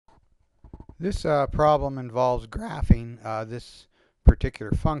This problem involves graphing this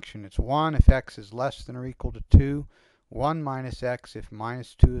particular function. It's 1 if x is less than or equal to 2, 1 minus x if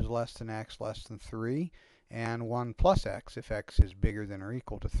minus 2 is less than x less than 3, and 1 plus x if x is bigger than or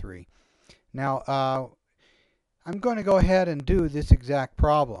equal to 3. Now, I'm going to go ahead and do this exact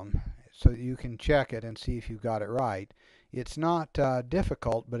problem so that you can check it and see if you've got it right. It's not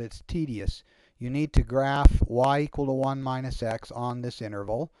difficult, but it's tedious. You need to graph y equal to 1 minus x on this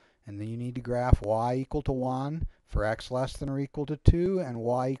interval, and then you need to graph y equal to 1 for x less than or equal to 2, and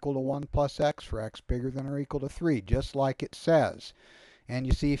y equal to 1 plus x for x bigger than or equal to 3, just like it says. And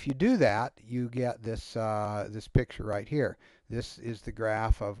you see, if you do that, you get this, this picture right here. This is the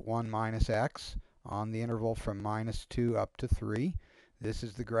graph of 1 minus x on the interval from minus 2 up to 3. This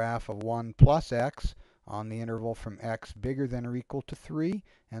is the graph of 1 plus x on the interval from x bigger than or equal to 3,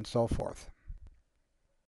 and so forth.